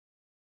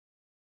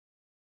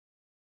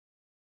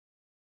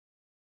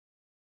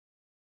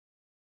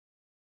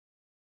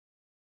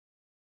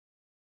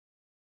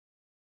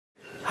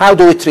How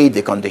do we treat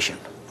the condition?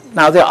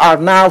 Now, there are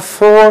now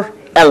 4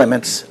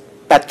 elements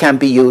that can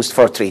be used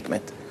for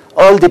treatment.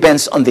 All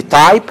depends on the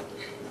type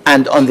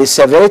and on the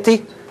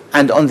severity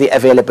and on the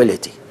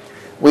availability.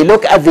 We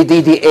look at the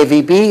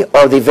DDAVB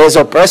or the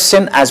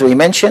vasopressin, as we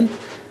mentioned,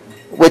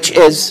 which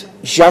is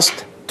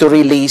just to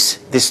release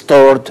the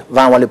stored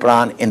van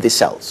Willebrand in the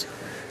cells.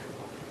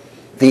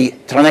 The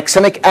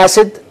tranexamic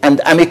acid and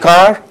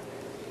Amicar,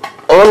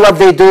 all what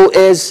they do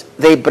is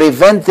they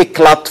prevent the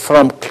clot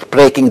from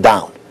breaking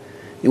down.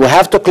 You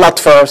have to clot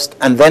first,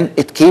 and then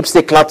it keeps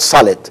the clot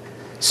solid,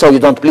 so you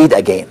don't bleed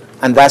again.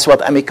 And that's what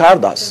Amicar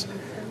does.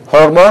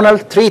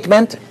 Hormonal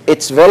treatment,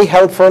 it's very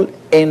helpful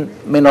in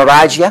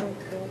menorrhagia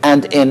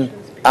and in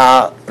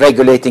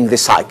regulating the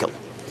cycle.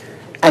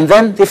 And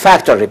then the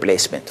factor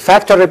replacement.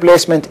 Factor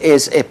replacement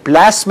is a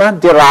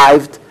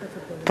plasma-derived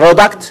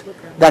product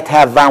that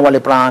have van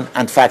Willebrand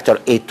and factor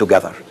VIII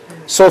together.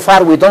 So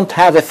far, we don't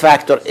have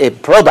a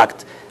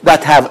product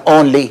that have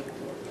only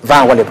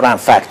van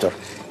Willebrand factor.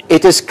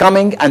 It is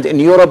coming, and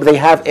in Europe, they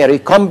have a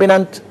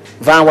recombinant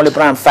van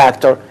Willebrand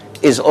factor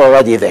is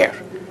already there,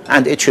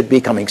 and it should be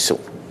coming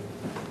soon.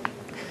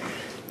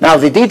 Now,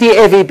 the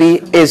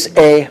DDAVB is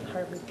a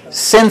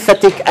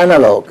synthetic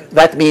analog.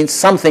 That means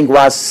something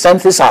was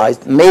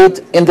synthesized, made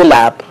in the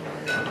lab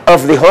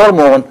of the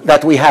hormone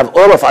that we have,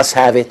 all of us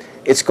have it.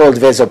 It's called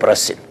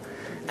vasopressin.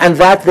 And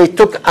that they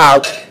took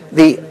out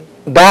the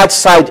bad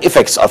side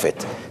effects of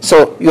it.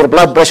 So your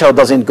blood pressure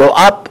doesn't go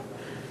up.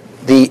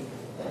 The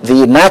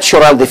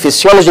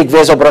physiologic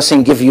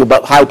vasopressin give you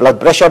high blood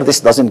pressure. This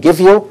doesn't give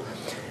you.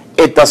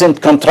 It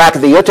doesn't contract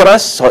the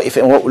uterus. So if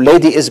a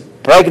lady is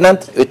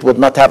pregnant, it would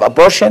not have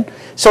abortion.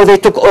 So they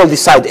took all the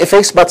side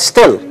effects, but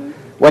still,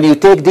 when you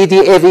take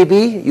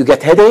DDAVB, you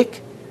get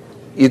headache,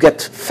 you get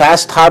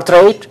fast heart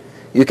rate,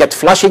 you get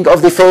flushing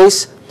of the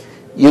face,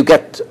 you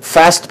get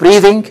fast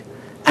breathing,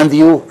 and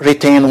you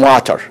retain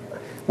water,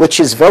 which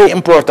is very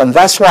important.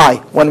 That's why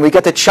when we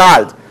get a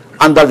child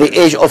under the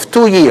age of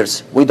 2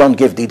 years, we don't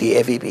give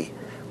DDAVB.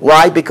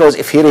 Why? Because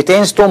if he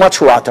retains too much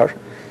water,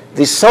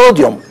 the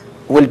sodium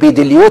will be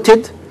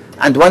diluted,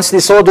 and once the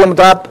sodium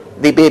drop,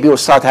 the baby will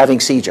start having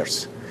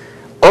seizures.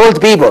 Old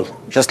people,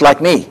 just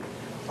like me,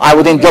 I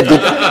wouldn't get the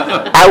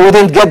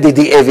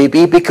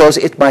DDAVB because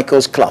it might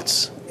cause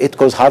clots. It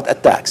causes heart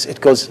attacks.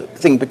 It causes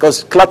things,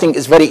 because clotting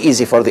is very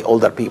easy for the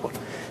older people.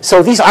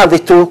 So these are the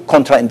 2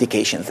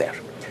 contraindications there.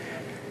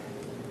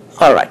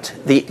 All right.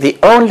 The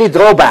only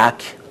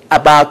drawback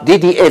about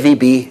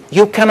DDAVB,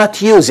 you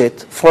cannot use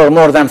it for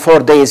more than 4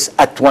 days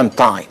at one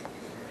time.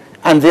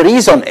 And the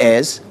reason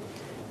is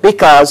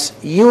because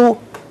you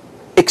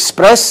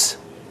express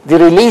the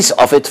release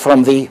of it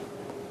from the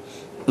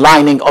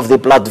lining of the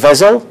blood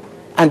vessel,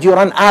 and you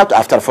run out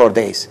after 4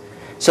 days.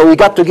 So we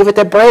got to give it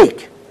a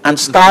break and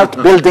start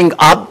building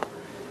up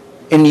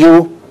a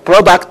new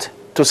product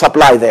to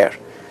supply there.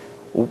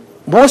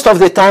 Most of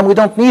the time, we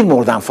don't need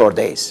more than 4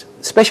 days,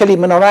 especially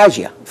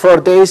menorrhagia. 4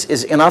 days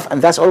is enough,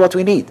 and that's all what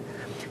we need.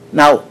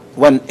 Now,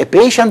 when a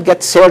patient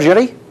gets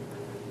surgery,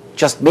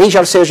 just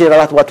major surgery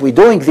like what we're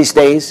doing these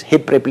days,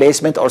 hip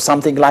replacement or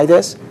something like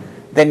this,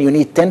 then you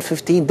need 10,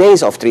 15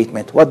 days of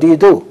treatment. What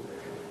do?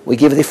 We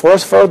give the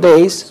first 4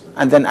 days,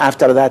 and then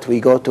after that,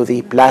 we go to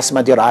the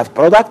plasma-derived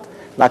product,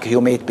 like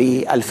Humate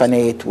B,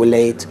 Alphanate,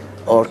 Willate,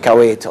 or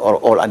Cowate,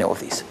 or any of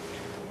these.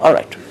 All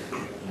right.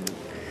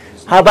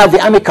 How about the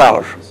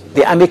Amicar?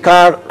 The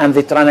Amicar and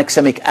the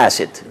tranexamic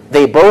acid.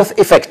 They both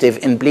effective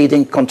in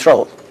bleeding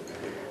control.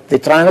 The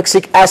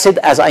tranexamic acid,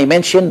 as I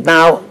mentioned,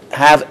 now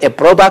have a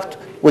product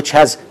which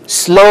has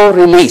slow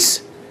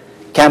release,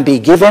 can be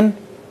given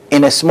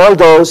in a small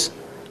dose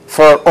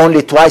for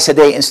only twice a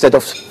day instead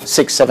of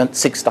 6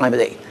 times a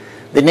day.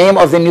 The name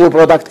of the new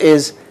product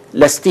is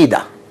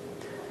Lestida.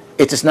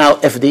 It is now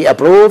FDA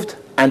approved,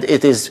 and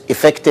it is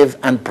effective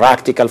and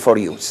practical for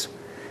use.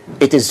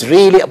 It is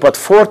really about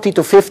 40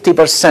 to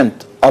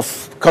 50%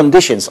 of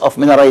conditions of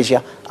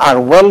menorrhagia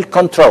are well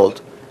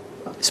controlled,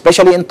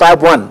 especially in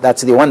type 1.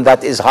 That's the one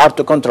that is hard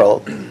to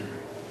control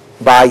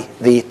by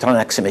the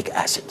tranexamic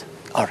acid.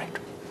 All right.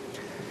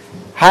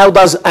 How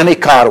does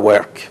Amicar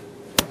work?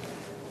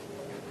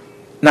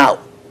 Now,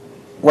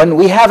 when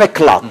we have a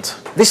clot,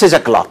 this is a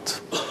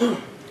clot.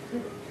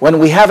 When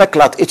we have a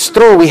clot, it's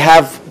true we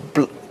have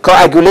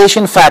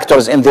coagulation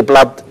factors in the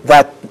blood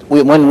that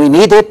when we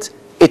need it,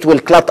 it will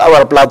clot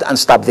our blood and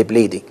stop the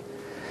bleeding.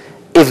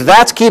 If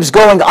that keeps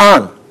going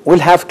on, we'll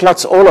have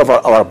clots all over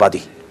our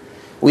body.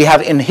 We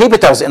have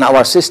inhibitors in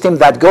our system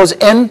that goes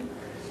in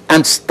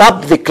and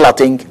stop the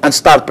clotting and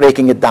start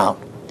breaking it down.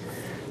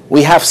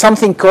 We have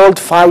something called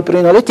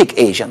fibrinolytic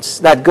agents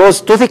that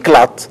goes to the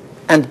clot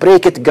and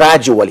break it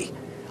gradually.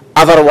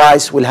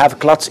 Otherwise, we'll have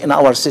clots in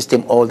our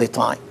system all the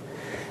time.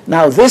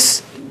 Now,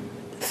 this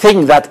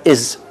thing that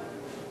is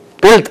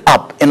built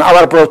up in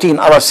our protein,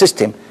 our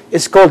system,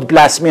 is called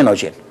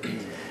plasminogen.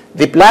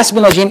 The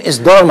plasminogen is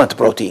dormant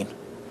protein.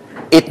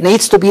 It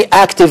needs to be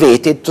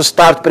activated to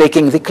start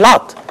breaking the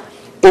clot.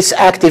 It's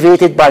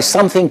activated by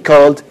something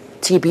called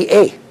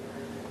TPA.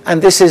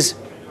 And this is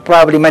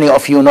probably many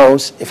of you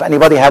knows. If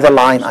anybody had a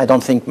line, I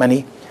don't think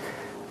many.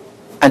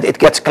 and it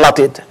gets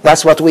clotted,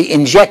 that's what we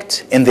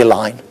inject in the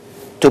line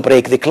to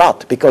break the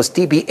clot, because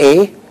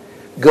TBA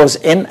goes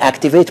in,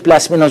 activate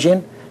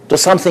plasminogen to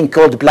something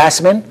called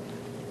plasmin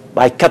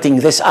by cutting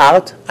this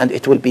out, and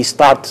it will be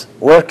start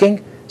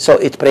working, so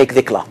it break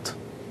the clot.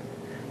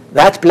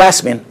 That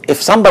plasmin,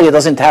 if somebody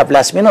doesn't have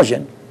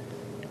plasminogen,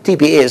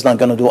 TBA is not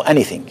going to do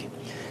anything.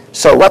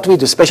 So what we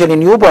do, especially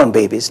newborn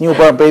babies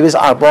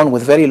are born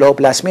with very low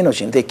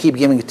plasminogen. They keep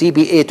giving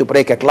TBA to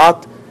break a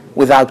clot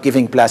without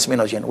giving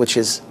plasminogen, which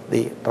is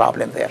the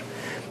problem there.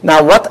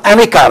 Now what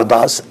Amicar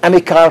does,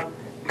 Amicar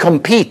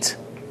compete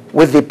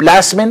with the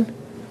plasmin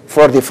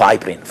for the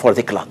fibrin, for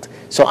the clot.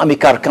 So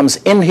Amicar comes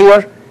in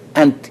here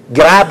and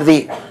grab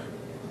the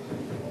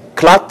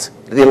clot,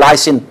 the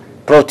lysine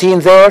protein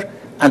there,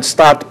 and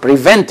start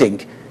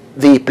preventing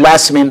the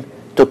plasmin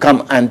to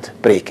come and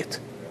break it.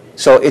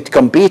 So it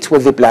competes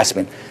with the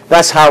plasmin.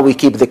 That's how we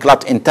keep the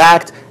clot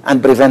intact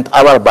and prevent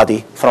our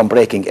body from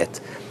breaking it.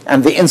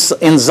 And the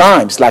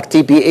enzymes like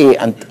TBA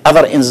and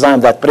other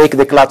enzymes that break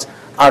the clots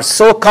are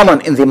so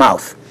common in the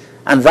mouth.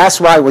 And that's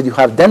why when you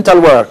have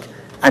dental work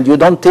and you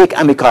don't take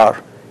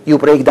Amicar, you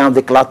break down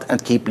the clot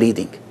and keep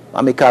bleeding.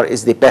 Amicar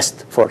is the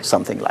best for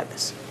something like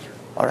this.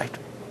 All right.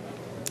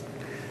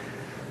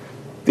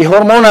 The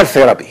hormonal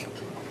therapy.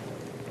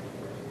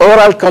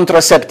 Oral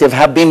contraceptive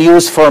have been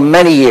used for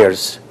many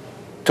years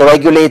to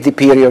regulate the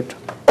period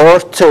or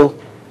to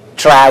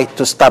try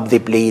to stop the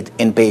bleed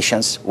in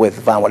patients with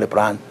von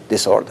Willebrand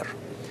disorder.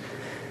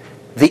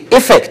 The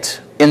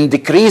effect in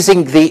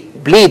decreasing the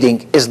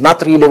bleeding is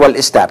not really well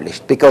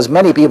established, because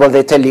many people,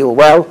 they tell you,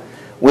 well,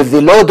 with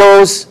the low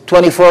dose,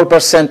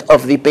 24%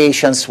 of the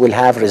patients will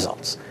have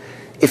results.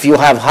 If you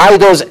have high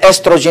dose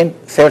estrogen,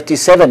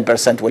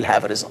 37% will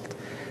have a result.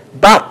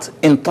 But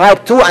in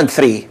type 2 and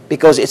 3,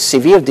 because it's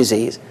severe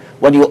disease,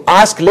 when you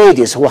ask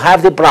ladies who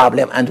have the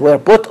problem and were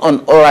put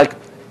on oral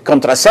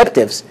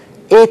contraceptives,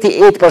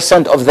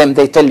 88% of them,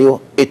 they tell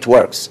you it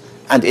works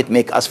and it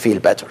makes us feel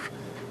better.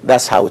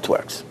 That's how it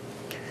works.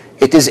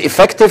 It is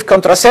effective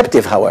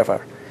contraceptive,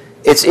 however.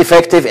 It's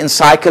effective in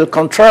cycle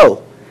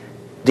control,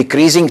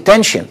 decreasing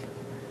tension,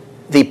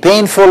 the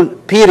painful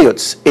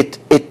periods.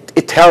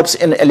 It helps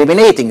in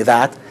eliminating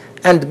that.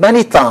 And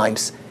many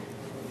times,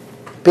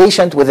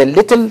 patient with a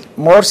little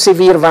more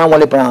severe von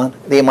Willebrand,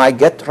 they might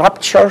get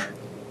rupture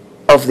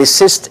of the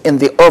cyst in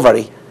the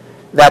ovary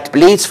that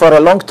bleeds for a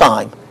long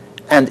time,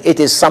 and it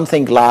is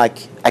something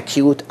like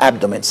acute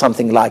abdomen,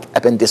 something like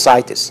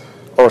appendicitis,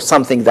 or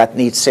something that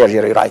needs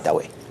surgery right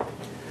away.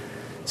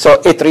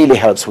 So it really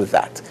helps with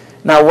that.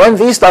 Now, when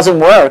this doesn't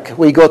work,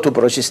 we go to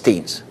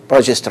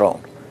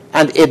progesterone,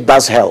 and it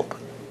does help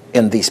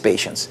in these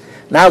patients.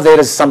 Now there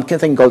is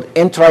something called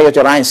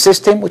intrauterine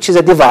system, which is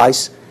a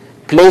device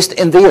placed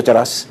in the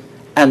uterus,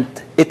 and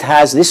it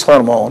has this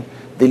hormone,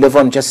 the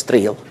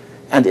levonorgestrel,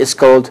 and it's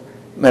called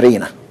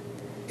Mirena.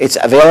 It's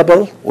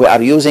available. We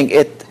are using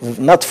it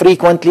not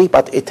frequently,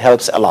 but it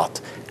helps a lot.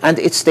 And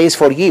it stays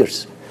for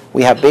years.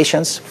 We have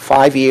patients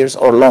 5 years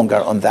or longer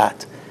on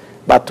that.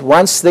 But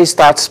once they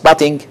start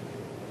spotting,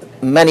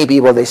 many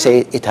people, they say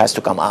it has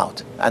to come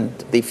out. And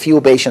the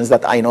few patients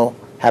that I know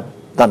have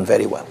done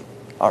very well.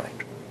 All right.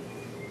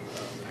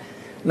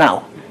 Now,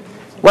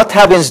 what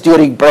happens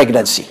during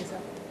pregnancy?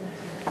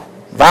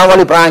 Von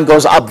Willebrand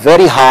goes up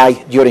very high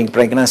during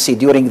pregnancy,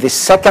 during the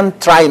second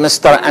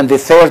trimester and the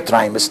third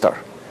trimester.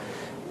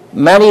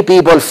 Many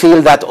people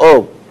feel that,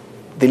 oh,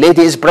 the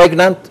lady is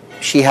pregnant,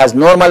 she has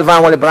normal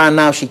von Willebrand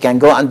now, she can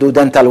go and do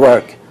dental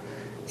work.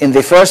 In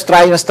the first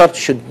trimester, it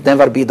should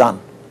never be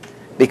done,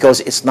 because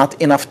it's not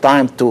enough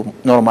time to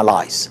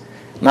normalize.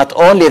 Not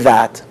only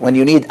that, when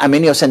you need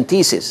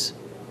amniocentesis,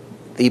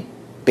 the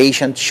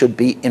patient should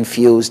be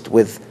infused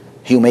with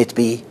Humate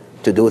B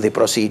to do the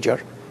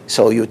procedure,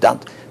 so you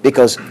don't.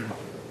 Because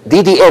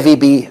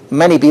DDAVB,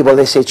 many people,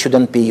 they say it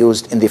shouldn't be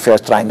used in the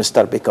first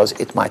trimester because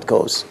it might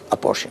cause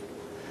abortion.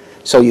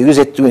 So you use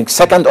it during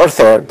second or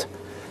third,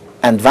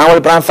 and von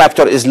Willebrand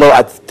factor is low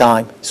at the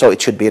time, so it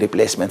should be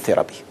replacement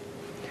therapy.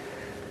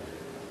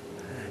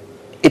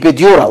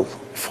 Epidural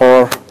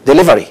for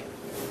delivery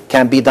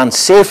can be done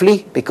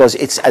safely because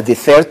it's at the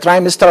third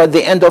trimester at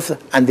the end of,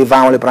 and the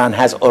von Willebrand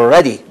has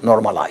already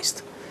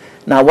normalized.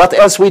 Now what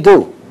else we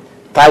do?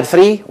 Type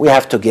 3, we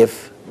have to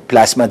give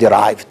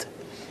plasma-derived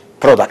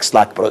products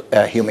like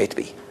Humate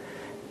B.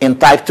 In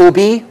type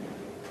 2B,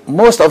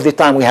 most of the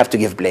time we have to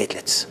give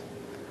platelets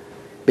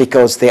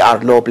because they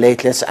are low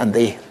platelets and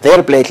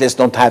their platelets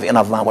don't have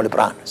enough von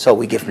Willebrand, so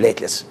we give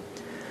platelets.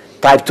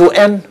 Type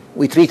 2N,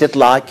 we treat it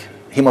like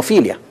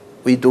hemophilia.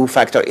 We do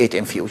factor 8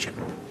 infusion.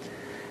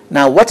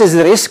 Now, what is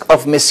the risk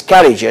of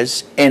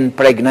miscarriages in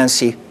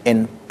pregnancy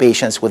in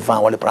patients with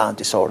von Willebrand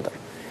disorder?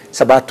 It's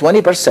about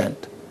 20%,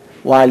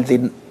 while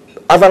the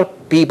other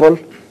people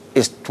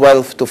is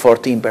 12 to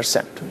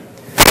 14%.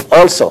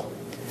 Also,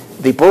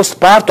 the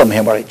postpartum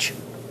hemorrhage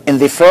in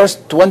the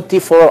first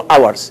 24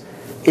 hours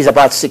is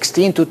about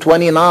 16 to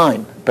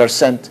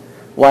 29%,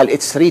 while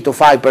it's 3 to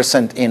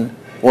 5% in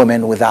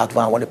women without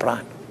von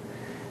Willebrand.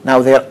 Now,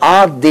 there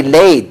are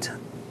delayed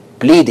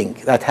bleeding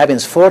that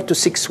happens 4 to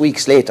 6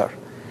 weeks later,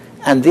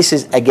 And this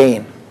is,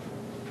 again,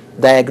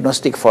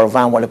 diagnostic for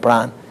Van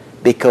Willebrand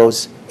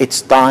because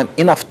it's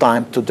enough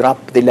time to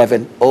drop the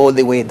level all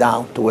the way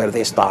down to where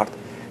they start.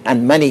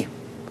 And many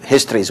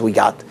histories we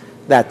got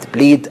that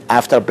bleed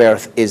after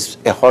birth is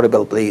a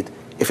horrible bleed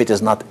if it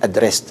is not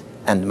addressed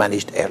and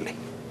managed early.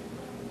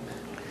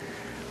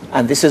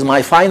 And this is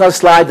my final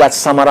slide that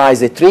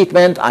summarizes the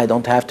treatment. I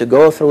don't have to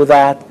go through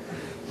that.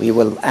 We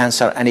will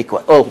answer any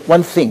question. Oh,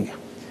 one thing.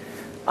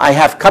 I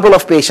have a couple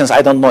of patients,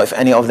 I don't know if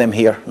any of them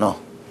here,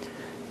 no,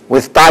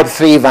 with type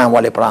 3 Van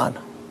Willebrand,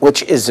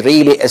 which is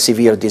really a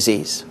severe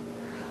disease.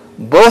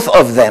 Both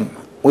of them,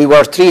 we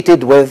were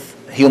treated with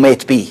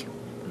Humate B.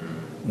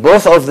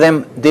 Both of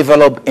them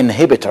develop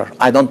inhibitor.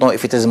 I don't know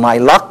if it is my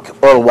luck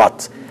or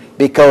what,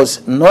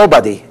 because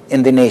nobody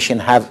in the nation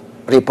have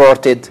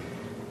reported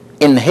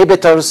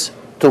inhibitors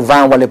to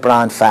Van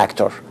Willebrand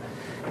factor.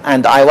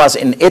 And I was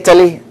in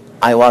Italy,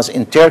 I was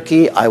in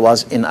Turkey, I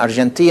was in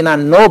Argentina.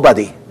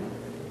 Nobody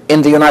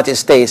in the United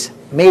States,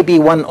 maybe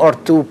 1 or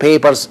 2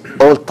 papers,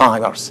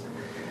 old-timers.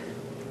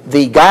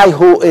 The guy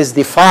who is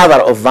the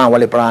father of Van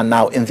Willebrand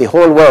now in the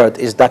whole world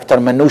is Dr.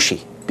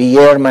 Manusci,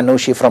 Pierre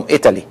Manusci from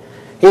Italy.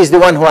 He's the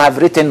one who have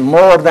written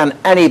more than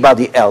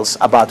anybody else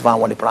about Van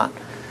Willebrand.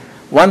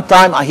 One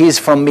time, he's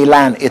from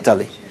Milan,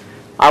 Italy.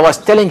 I was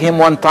telling him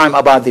one time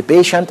about the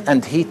patient,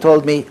 and he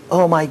told me,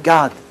 oh my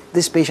God,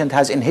 this patient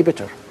has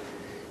inhibitor.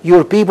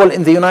 Your people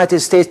in the United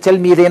States tell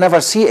me they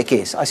never see a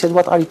case. I said,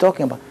 what are you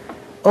talking about?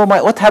 Oh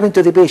my, what happened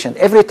to the patient?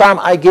 Every time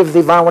I give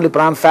the Van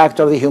Willebrand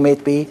factor, the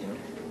Humate B,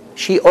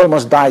 she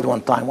almost died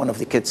one time, one of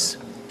the kids.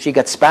 She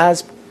got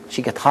spasm,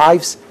 she got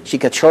hives, she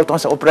got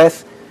shortness of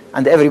breath,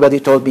 and everybody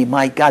told me,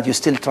 my God, you're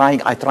still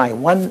trying. I try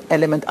one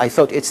element, I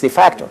thought it's the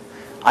factor.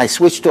 I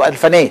switched to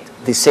alphanate,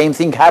 the same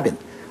thing happened.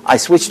 I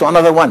switched to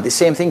another one, the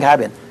same thing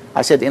happened.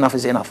 I said, enough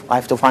is enough. I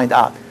have to find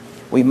out.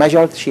 We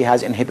measured, she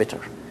has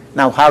inhibitor.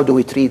 Now, how do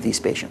we treat these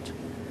patients?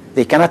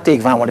 They cannot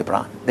take Van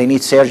Willebrand. They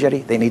need surgery,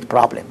 they need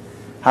problem.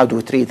 How do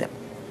we treat them?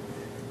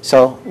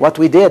 So what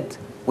we did,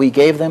 we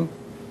gave them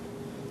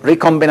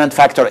recombinant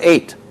factor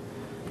 8.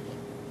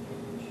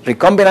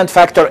 Recombinant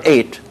factor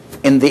 8,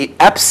 in the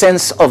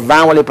absence of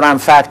Van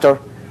Willebrand factor,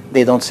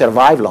 they don't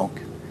survive long.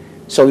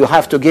 So you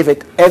have to give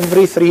it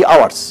every 3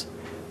 hours.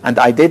 And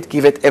I did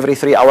give it every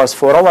 3 hours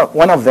for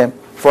one of them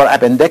for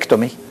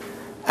appendectomy,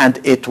 and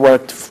it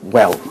worked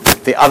well.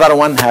 The other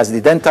one has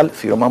the dental,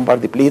 if you remember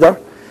the bleeder.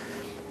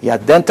 He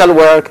had dental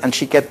work, and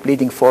she kept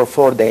bleeding for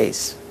 4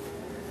 days.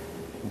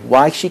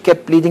 Why she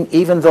kept bleeding,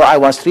 even though I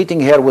was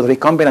treating her with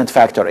recombinant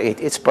factor 8?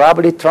 It's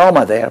probably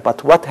trauma there,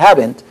 but what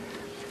happened,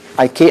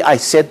 I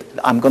said,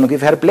 I'm going to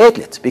give her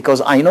platelets,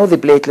 because I know the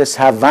platelets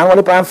have Van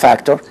Willebrand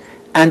factor,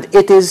 and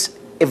it is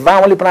a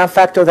Van Willebrand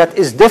factor that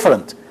is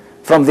different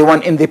from the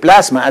one in the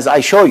plasma, as I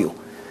show you.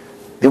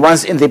 The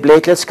ones in the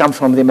platelets come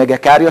from the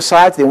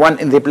megakaryocyte. The one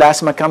in the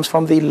plasma comes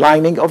from the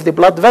lining of the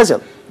blood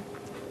vessel.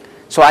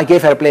 So I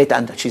gave her plate,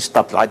 and she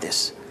stopped like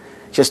this.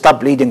 She stopped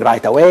bleeding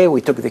right away.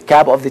 We took the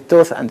cap of the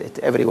tooth, and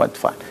everything went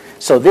fine.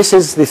 So this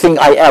is the thing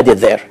I added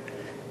there.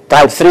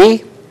 Type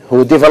 3,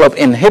 who develop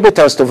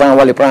inhibitors to Van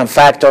Willebrand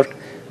factor,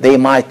 they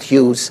might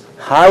use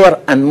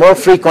higher and more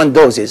frequent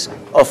doses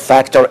of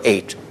factor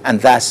 8, and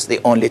that's the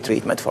only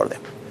treatment for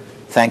them.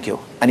 Thank you.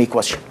 Any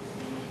question?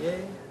 Yeah.